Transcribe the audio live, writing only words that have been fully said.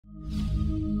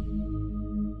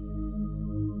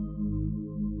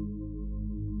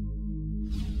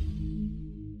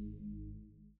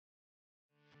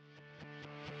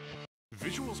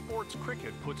Visual Sports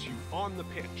Cricket puts you on the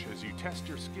pitch as you test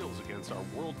your skills against our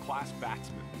world-class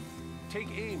batsmen. Take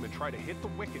aim and try to hit the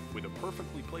wicket with a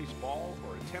perfectly placed ball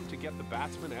or attempt to get the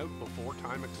batsman out before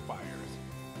time expires.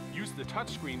 Use the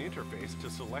touchscreen interface to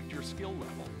select your skill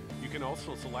level. You can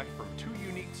also select from 2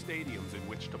 unique stadiums in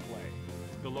which to play.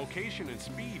 The location and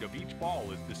speed of each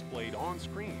ball is displayed on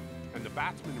screen, and the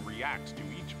batsman reacts to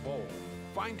each bowl.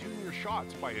 Fine-tune your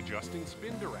shots by adjusting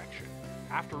spin direction.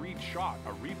 After each shot,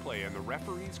 a replay and the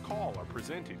referee's call are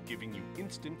presented, giving you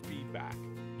instant feedback.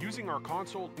 Using our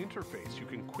console interface, you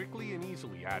can quickly and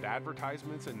easily add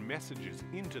advertisements and messages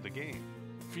into the game.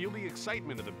 Feel the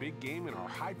excitement of the big game in our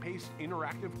high-paced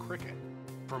interactive cricket.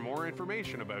 For more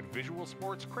information about Visual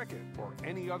Sports Cricket or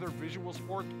any other Visual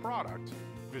Sports product,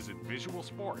 visit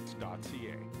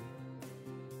visualsports.ca.